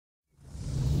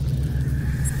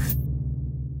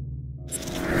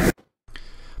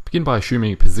Begin by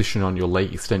assuming a position on your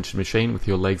leg extension machine with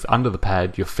your legs under the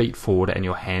pad, your feet forward and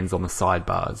your hands on the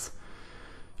sidebars.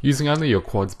 Using only your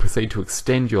quads, proceed to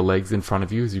extend your legs in front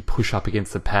of you as you push up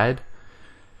against the pad.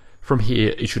 From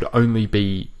here, it should only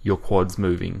be your quads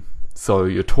moving. So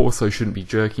your torso shouldn't be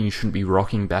jerking, you shouldn't be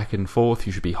rocking back and forth,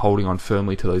 you should be holding on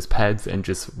firmly to those pads and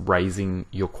just raising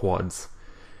your quads.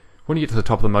 When you get to the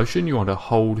top of the motion, you want to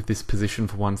hold this position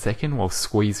for 1 second while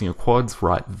squeezing your quads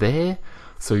right there.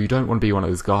 So you don't want to be one of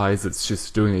those guys that's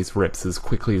just doing these reps as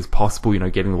quickly as possible,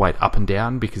 getting the weight up and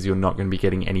down, because you're not going to be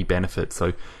getting any benefit. So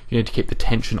you need to keep the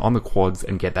tension on the quads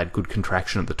and get that good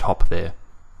contraction at the top there.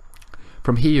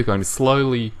 From here, you're going to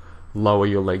slowly lower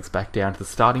your legs back down to the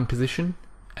starting position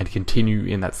and continue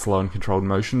in that slow and controlled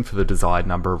motion for the desired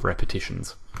number of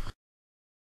repetitions.